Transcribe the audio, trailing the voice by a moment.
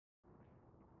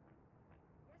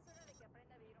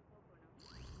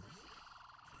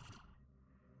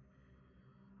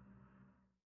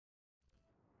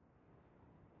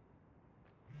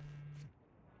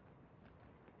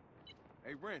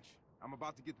Hey, Wrench, I'm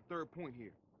about to get the third point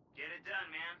here. Get it done,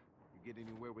 man. You get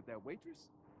anywhere with that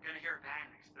waitress? Gonna hear it back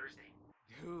next Thursday.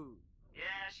 Dude.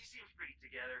 Yeah, she seems pretty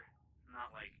together. Not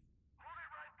like... Hold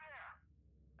it right there!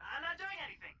 I'm not doing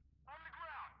anything! On the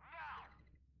ground, now!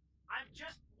 I'm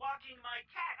just walking my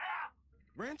cat! Ah!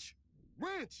 Wrench?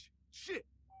 Wrench! Shit!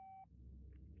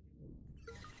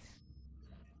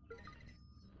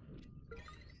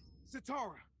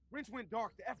 Sitara! Wrench went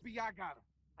dark. The FBI got him.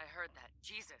 I heard that.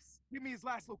 Jesus. Give me his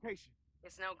last location.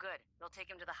 It's no good. They'll take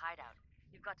him to the hideout.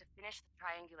 You've got to finish the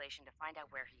triangulation to find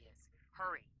out where he is.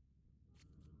 Hurry.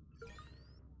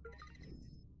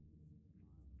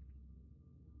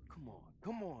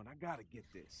 Come on, I gotta get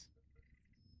this.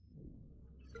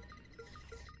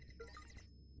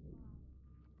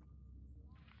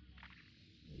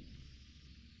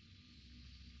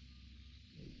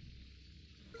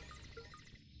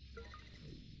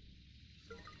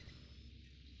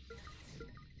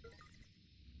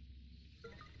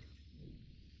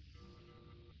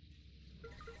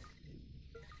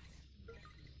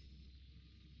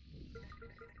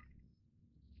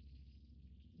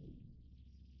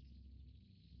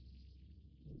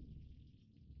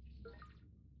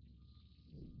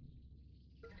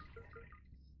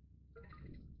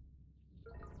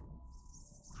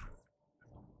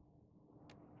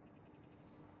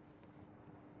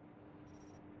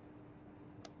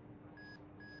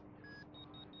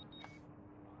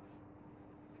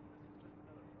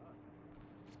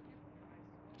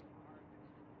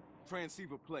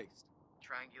 Transceiver placed.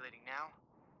 Triangulating now?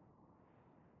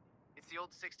 It's the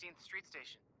old 16th Street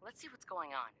station. Let's see what's going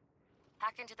on.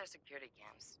 Hack into their security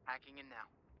cams. Hacking in now.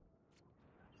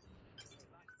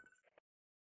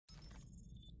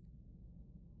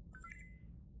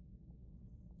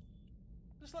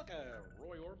 Is this like a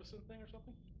Roy Orbison thing or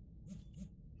something?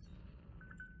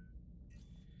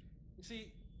 You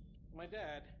see, my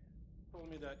dad told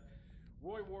me that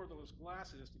Roy wore those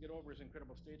glasses to get over his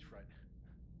incredible stage fright.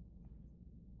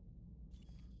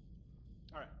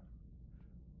 All right.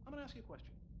 I'm going to ask you a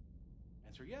question.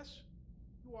 Answer yes,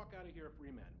 you walk out of here a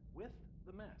free man with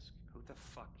the mask. Who the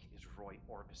fuck is Roy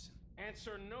Orbison?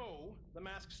 Answer no, the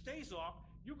mask stays off,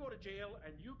 you go to jail,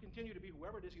 and you continue to be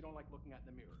whoever it is you don't like looking at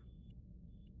in the mirror.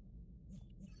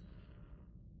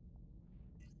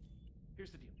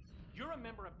 Here's the deal. You're a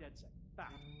member of DedSec.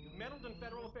 Fact. You've meddled in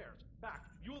federal affairs. Fact.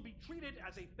 You will be treated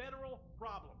as a federal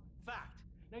problem. Fact.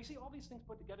 Now, you see, all these things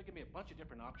put together give me a bunch of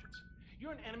different options.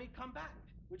 You're an enemy combatant,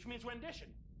 which means rendition.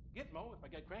 Gitmo, if I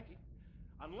get cranky.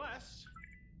 Unless...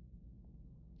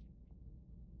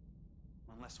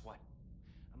 Unless what?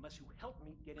 Unless you help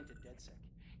me get into DedSec.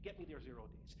 Get me there 0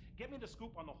 days. Get me the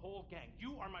scoop on the whole gang.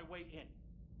 You are my way in.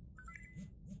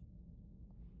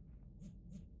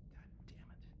 God damn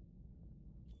it.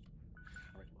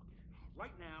 All right, look.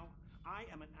 Right now, I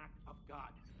am an act of God.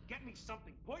 Get me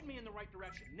something. Point me in the right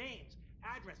direction. Names,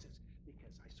 addresses.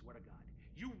 Because I swear to God,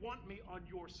 you want me on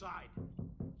your side.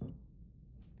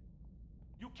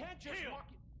 You can't just walk...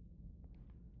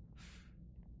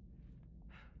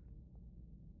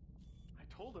 I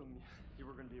told him you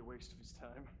were going to be a waste of his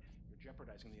time. You're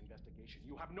jeopardizing the investigation.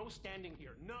 You have no standing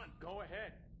here. None. Go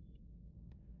ahead.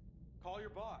 Call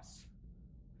your boss.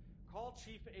 Call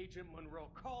Chief Agent Monroe.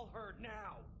 Call her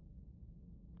now.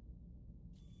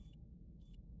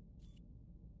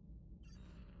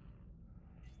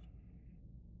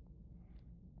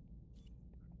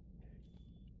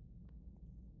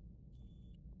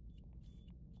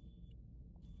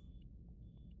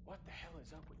 What the hell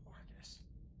is up with Marcus?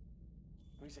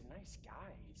 He's a nice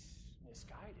guy. He's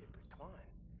misguided, but come on.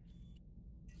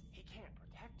 He can't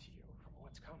protect you from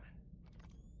what's coming.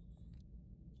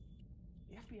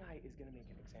 The FBI is going to make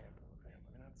an example of him.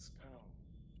 I mean, that's kind of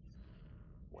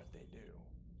what they do.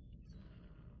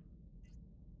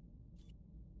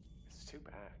 It's too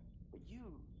bad. But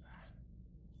you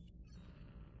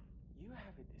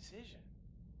have a decision.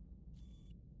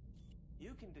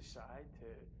 You can decide to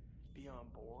be on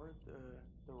board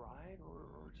the ride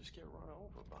or just get run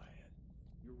over by it.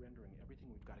 You're rendering everything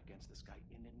we've got against this guy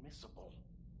inadmissible.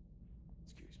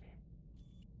 Excuse me.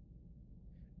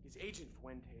 Because Agent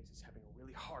Fuentes is having a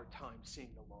really hard time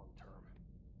seeing the long term.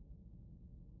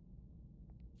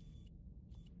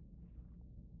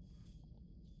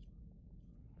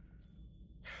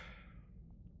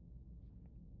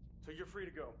 So you're free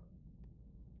to go.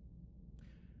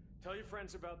 Tell your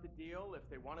friends about the deal. If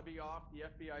they want to be off the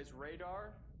FBI's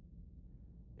radar,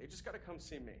 they just got to come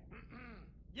see me.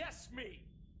 Yes, me!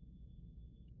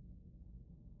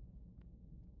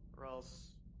 Or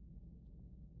else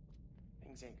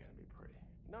things ain't gonna be pretty.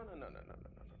 No.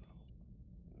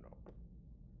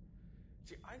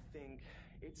 See, I think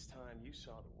It's time you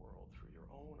saw the world through your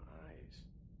own eyes,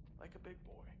 like a big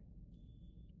boy,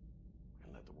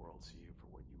 and let the world see you for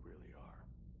what you really are.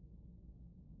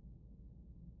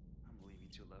 I'm gonna leave you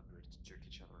two lovebirds to jerk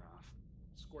each other off.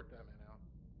 Escort that man out.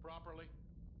 Properly.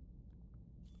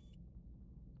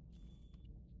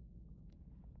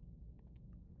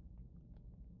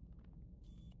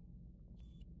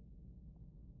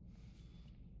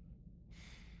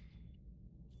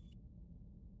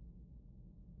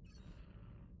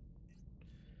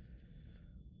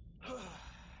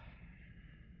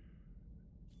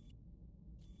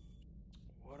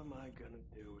 What am I gonna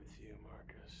do with you,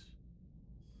 Marcus?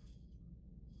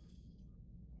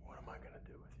 What am I gonna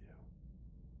do with you?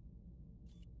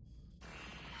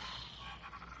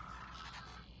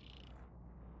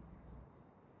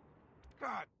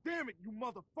 God damn it, you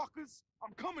motherfuckers!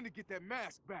 I'm coming to get that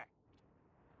mask back.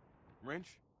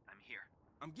 Wrench, I'm here.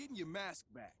 I'm getting your mask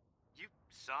back. You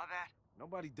saw that?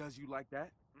 Nobody does you like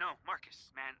that. No,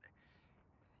 Marcus, man.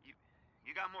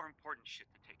 You got more important shit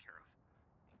to take care of.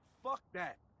 Fuck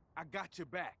that. I got your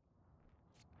back.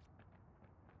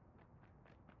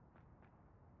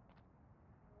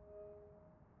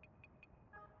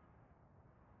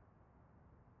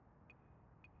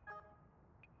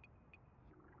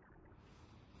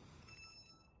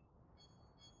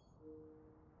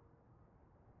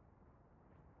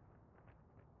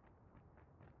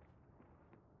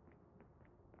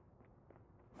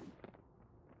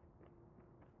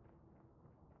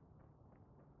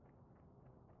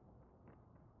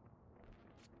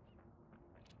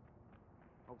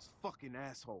 Those fucking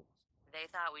assholes. They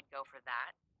thought we'd go for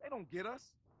that. They don't get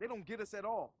us. They don't get us at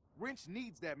all. Wrench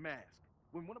needs that mask.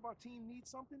 When one of our team needs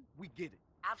something, we get it.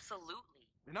 Absolutely.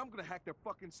 And I'm gonna hack their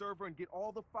fucking server and get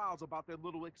all the files about their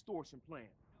little extortion plan.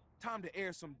 Time to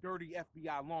air some dirty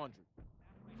FBI laundry.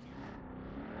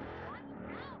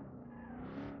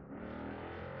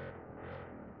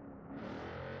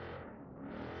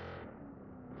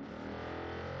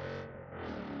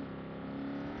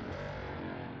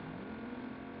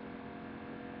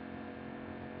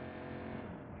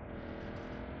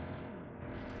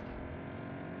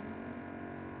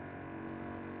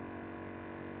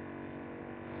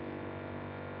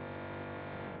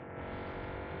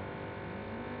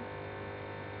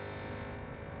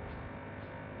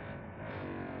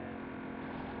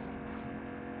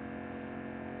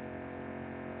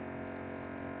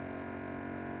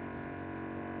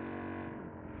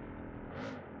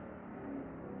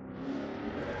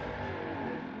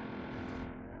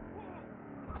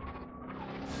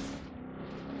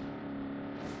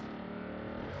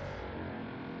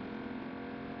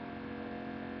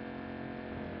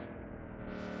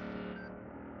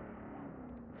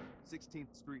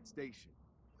 Sixteenth Street Station.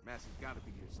 Mask has gotta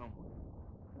be here somewhere.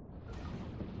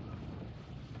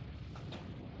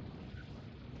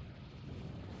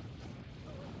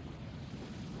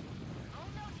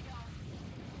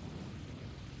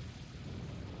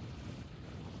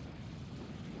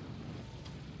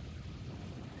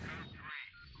 Code 3.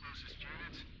 Closest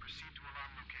units, proceed to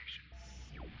alarm location.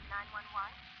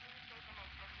 911, please state the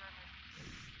nature of your emergency.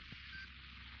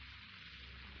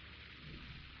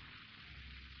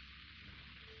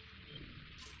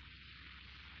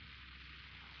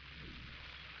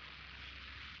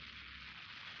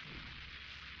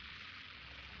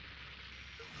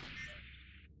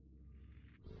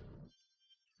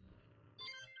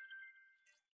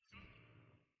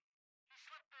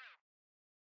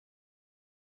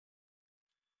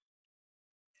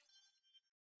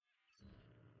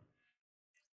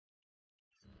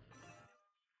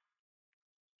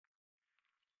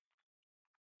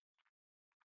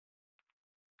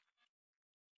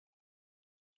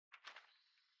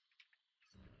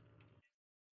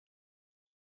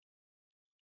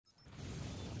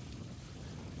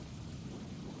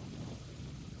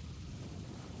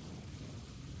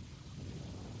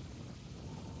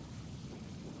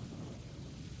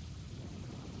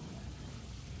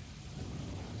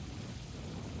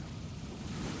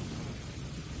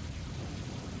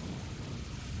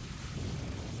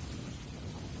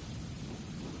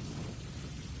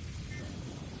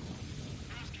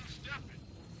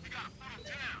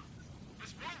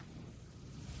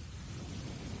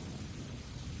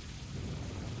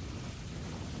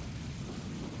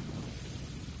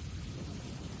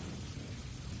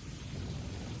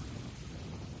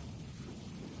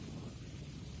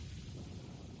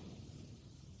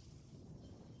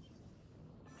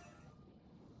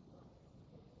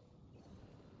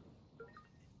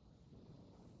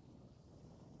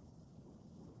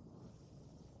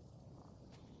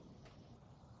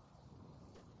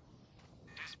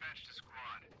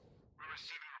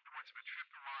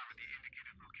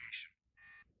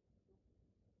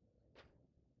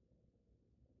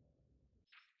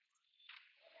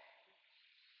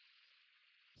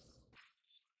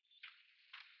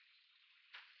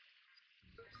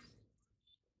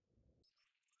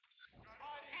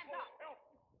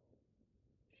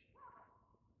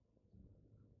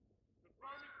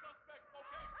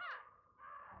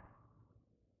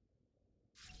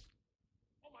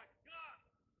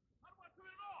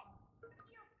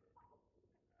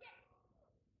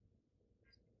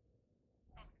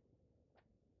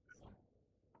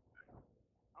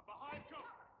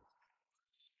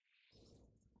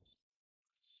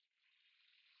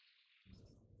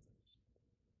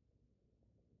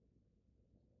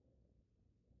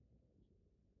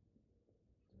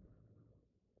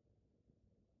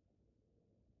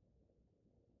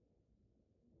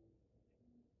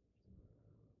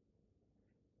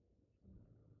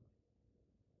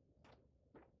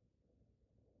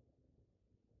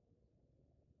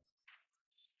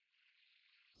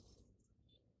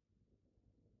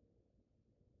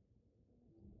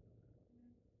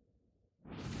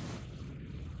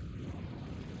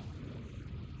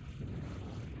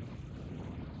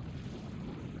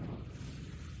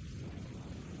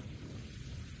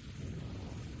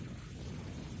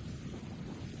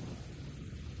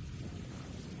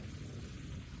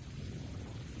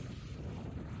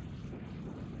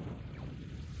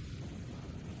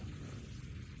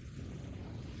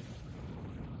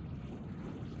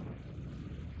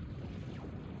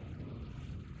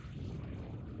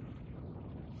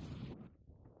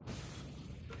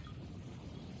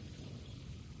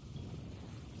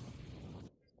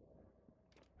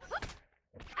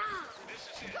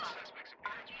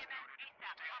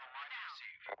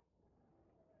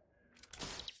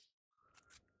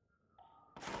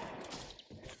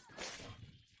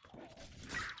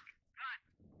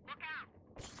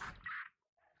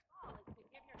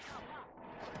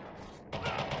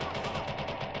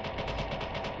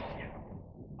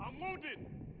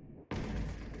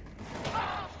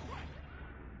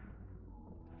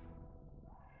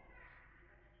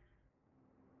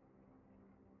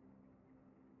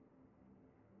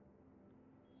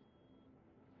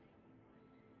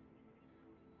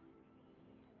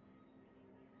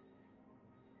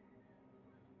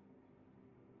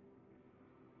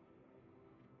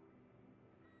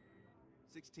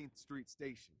 16th Street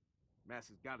Station. Mass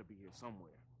has got to be here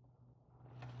somewhere.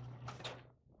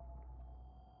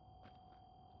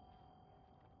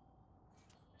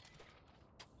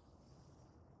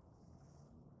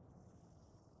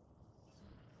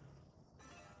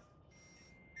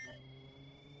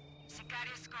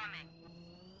 Sicarios coming.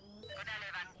 Una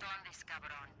levantón, this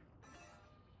cabrón.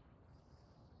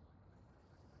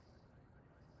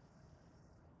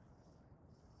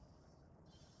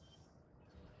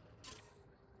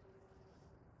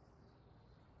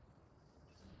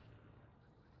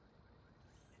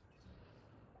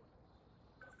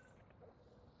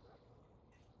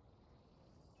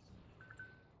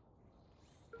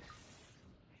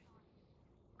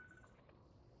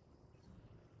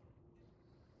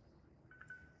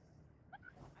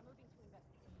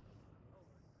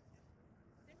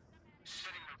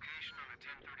 Setting location on the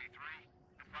 1033.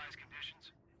 Defies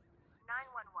conditions.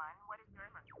 911, what is your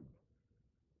emergency?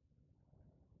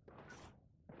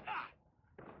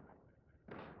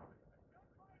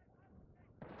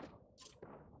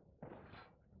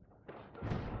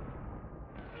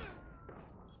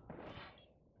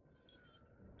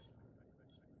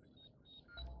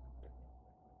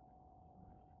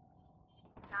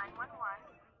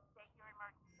 Please state your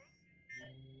emergency.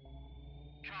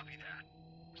 Copy that.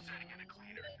 Setting in a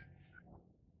cleaner.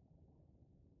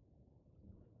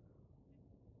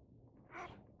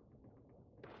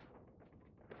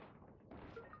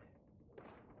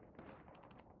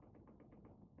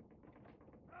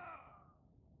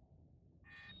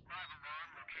 Live alarm,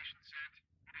 location sent.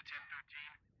 Into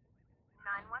 1013.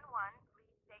 911,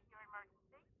 please state your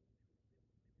emergency.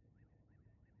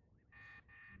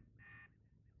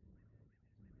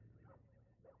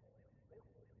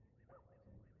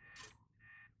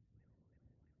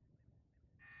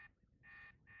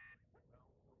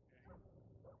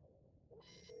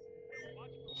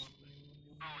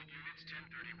 All units,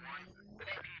 1031. An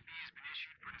APB has been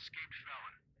issued for an escaped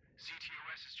felon.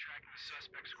 CTOS is tracking the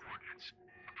suspect's coordinates.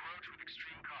 Approach with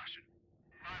extreme caution.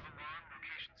 Live alarm,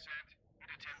 location sent.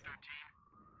 Into 1013.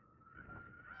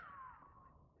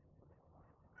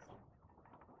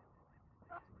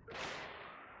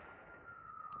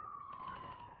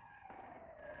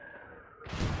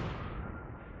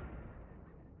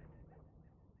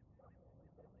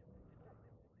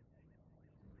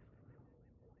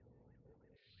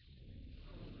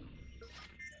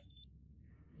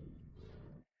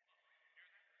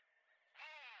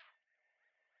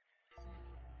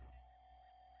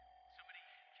 Somebody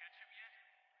catch him yet?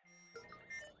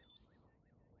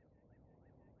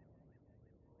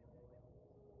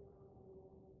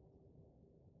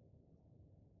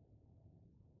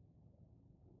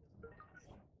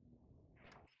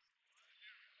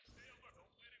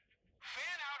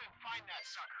 Fan out and find that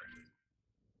sucker.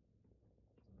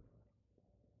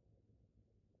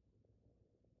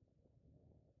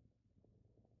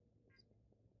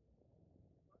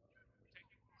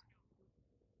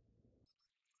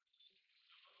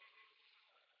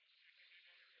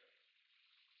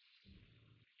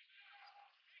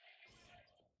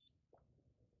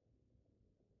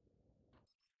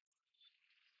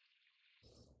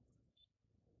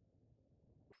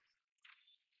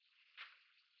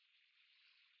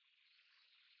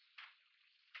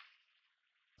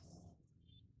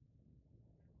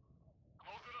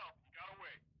 Close it up. You got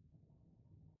away.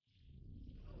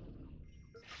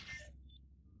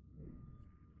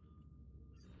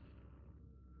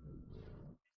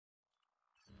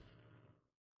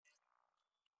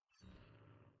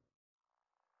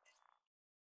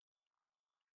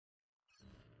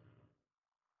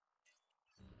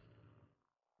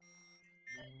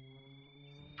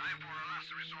 Time for our last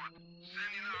resort.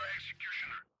 Send in our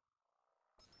executioner.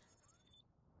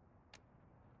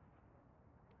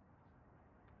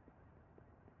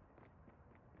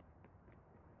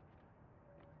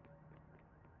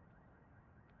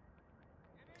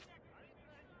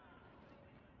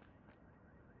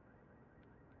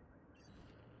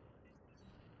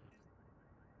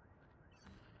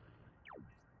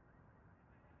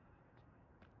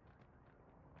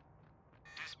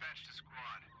 Dispatch to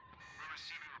squad. We're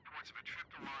receiving reports of a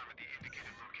tripped alarm at the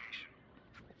indicated location.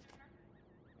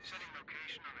 Setting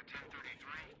location on the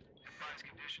 1033. Defies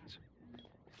conditions.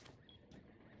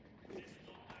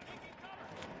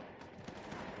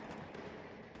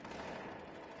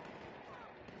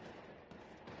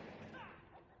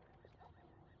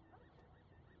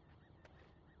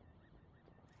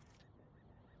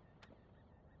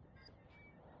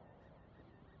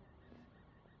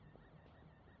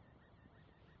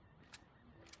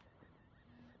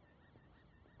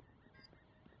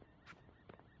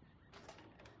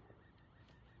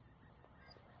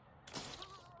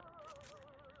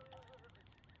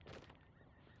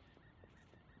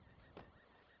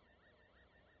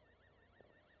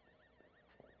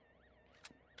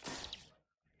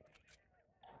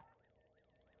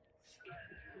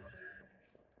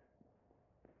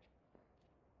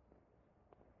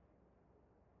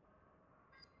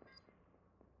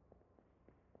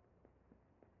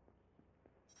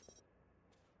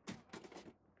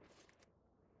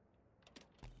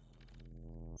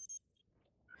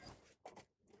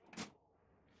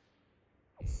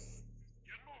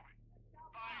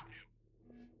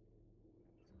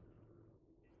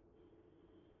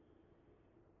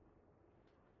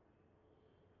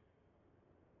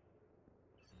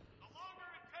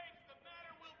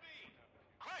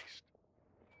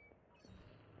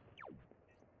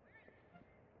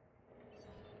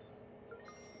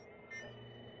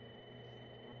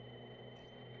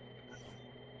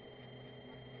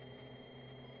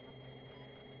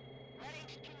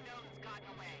 gotten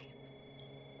away.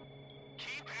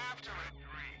 Keep after it.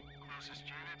 3. Closest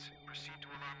units, proceed to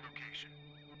alarm location.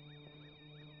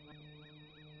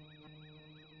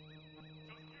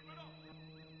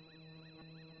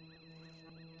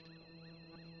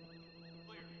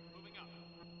 Clear. Moving up.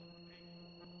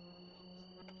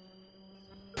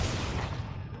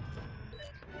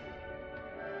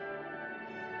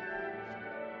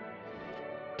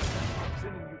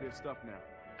 Sending you their stuff now.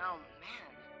 Oh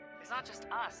man, it's not just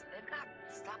us. They've got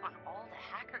stuff on all the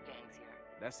hacker gangs here.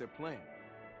 That's their plan.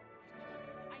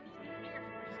 I need you here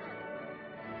for sure.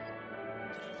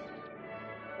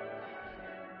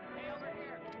 Hey, over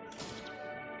here.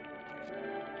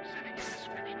 Sending you a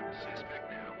description of the suspect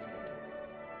now.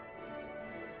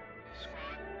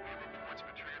 Squad, we have reports of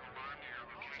a triggered alarm near your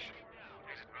location.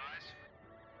 Please advise.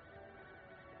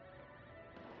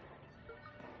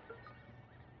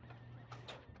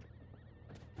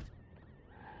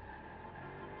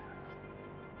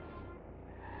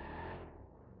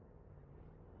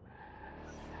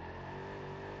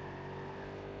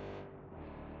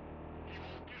 You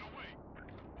won't get away.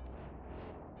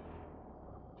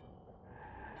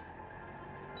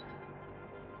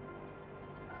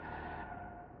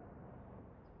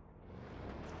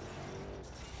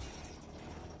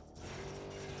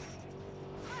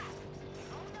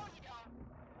 Oh, no, you don't.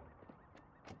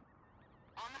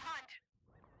 On the hunt.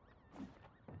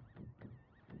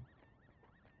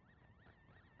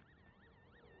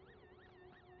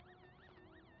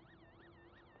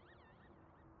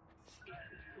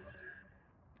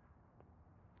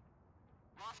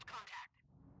 Lost contact.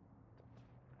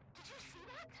 Did you see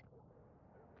that?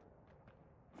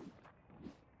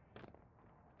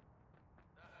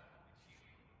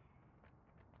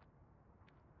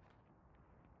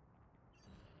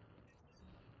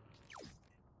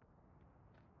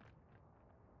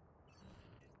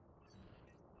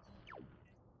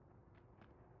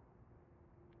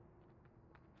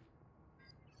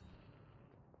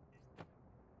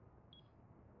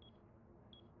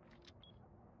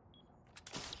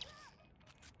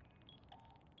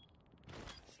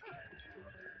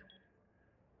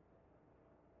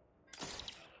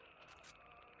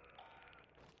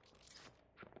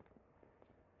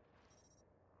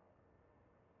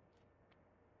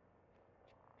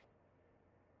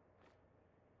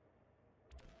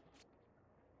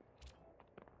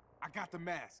 I got the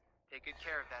mask. Take good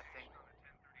care of that thing. On the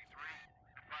 1033,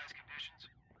 advise conditions.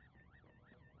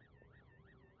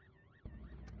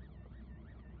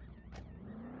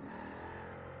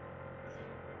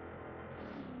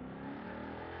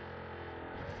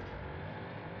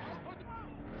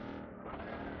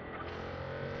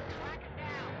 Track it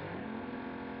down.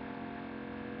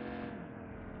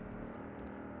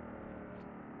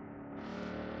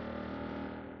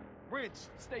 Wrench,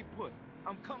 stay put.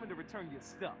 I'm coming to return your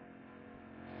stuff.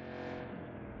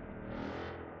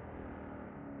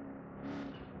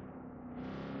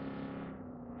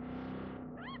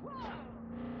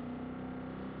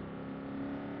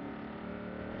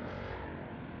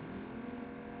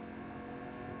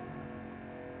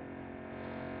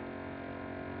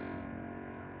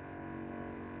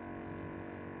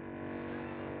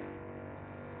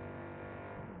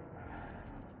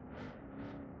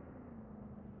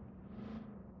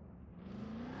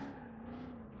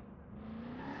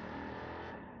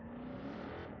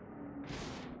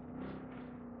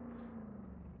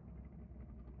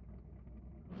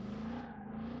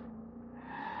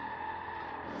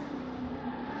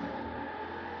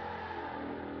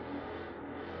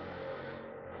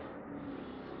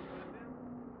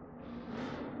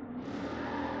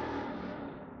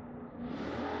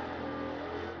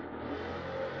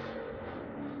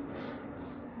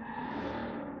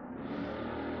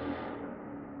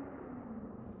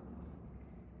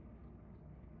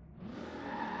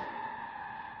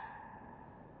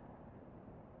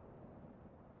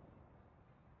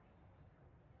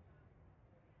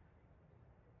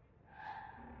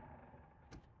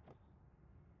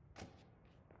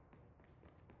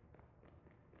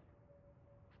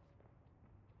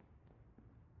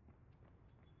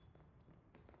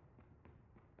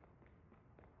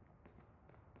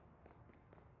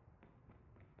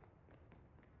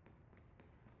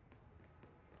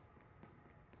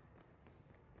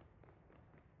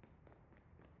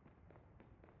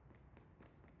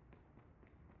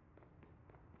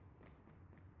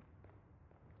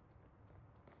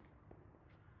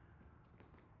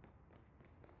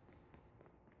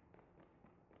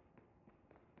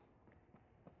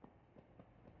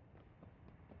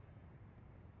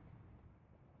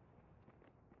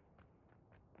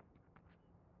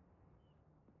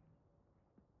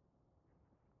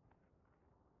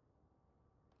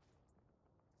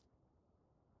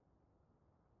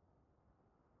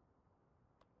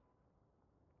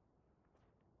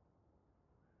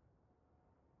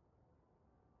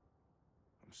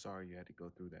 I'm sorry you had to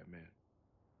go through that, man.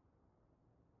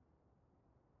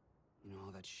 You know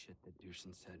all that shit that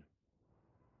Dushin said?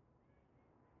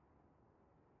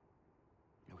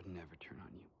 I would never turn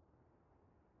on you.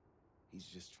 He's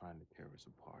just trying to tear us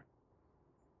apart.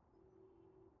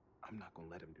 I'm not gonna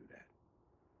let him do that.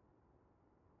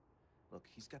 Look,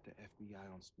 he's got the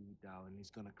FBI on speed dial and he's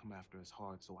gonna come after us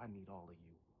hard, so I need all of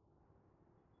you.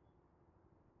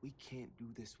 We can't do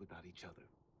this without each other.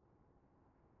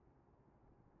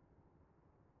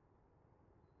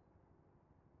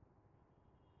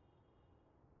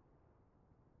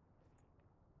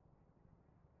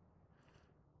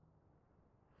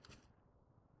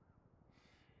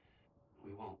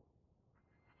 We won't.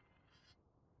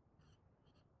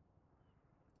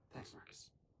 Thanks, Marcus.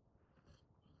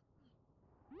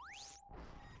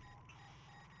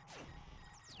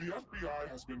 The FBI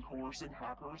has been coercing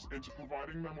hackers into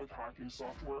providing them with hacking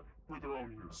software for their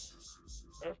own use.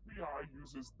 FBI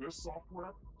uses this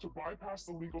software to bypass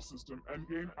the legal system and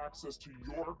gain access to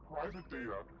your private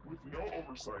data with no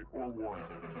oversight or warrant.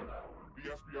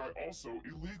 The FBI also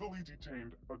illegally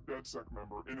detained a DedSec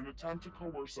member in an attempt to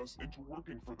coerce us into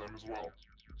working for them as well.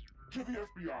 To the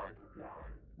FBI,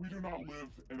 we do not live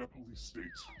in a police state.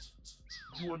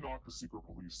 You are not the secret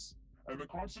police, and the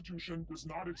Constitution does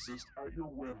not exist at your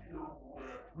whim.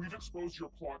 We've exposed your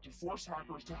plot to force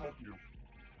hackers to help you.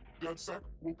 DedSec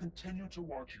will continue to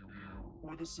watch you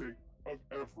for the sake of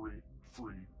every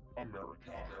free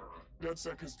American.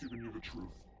 DedSec has given you the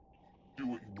truth. Do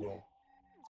what you will.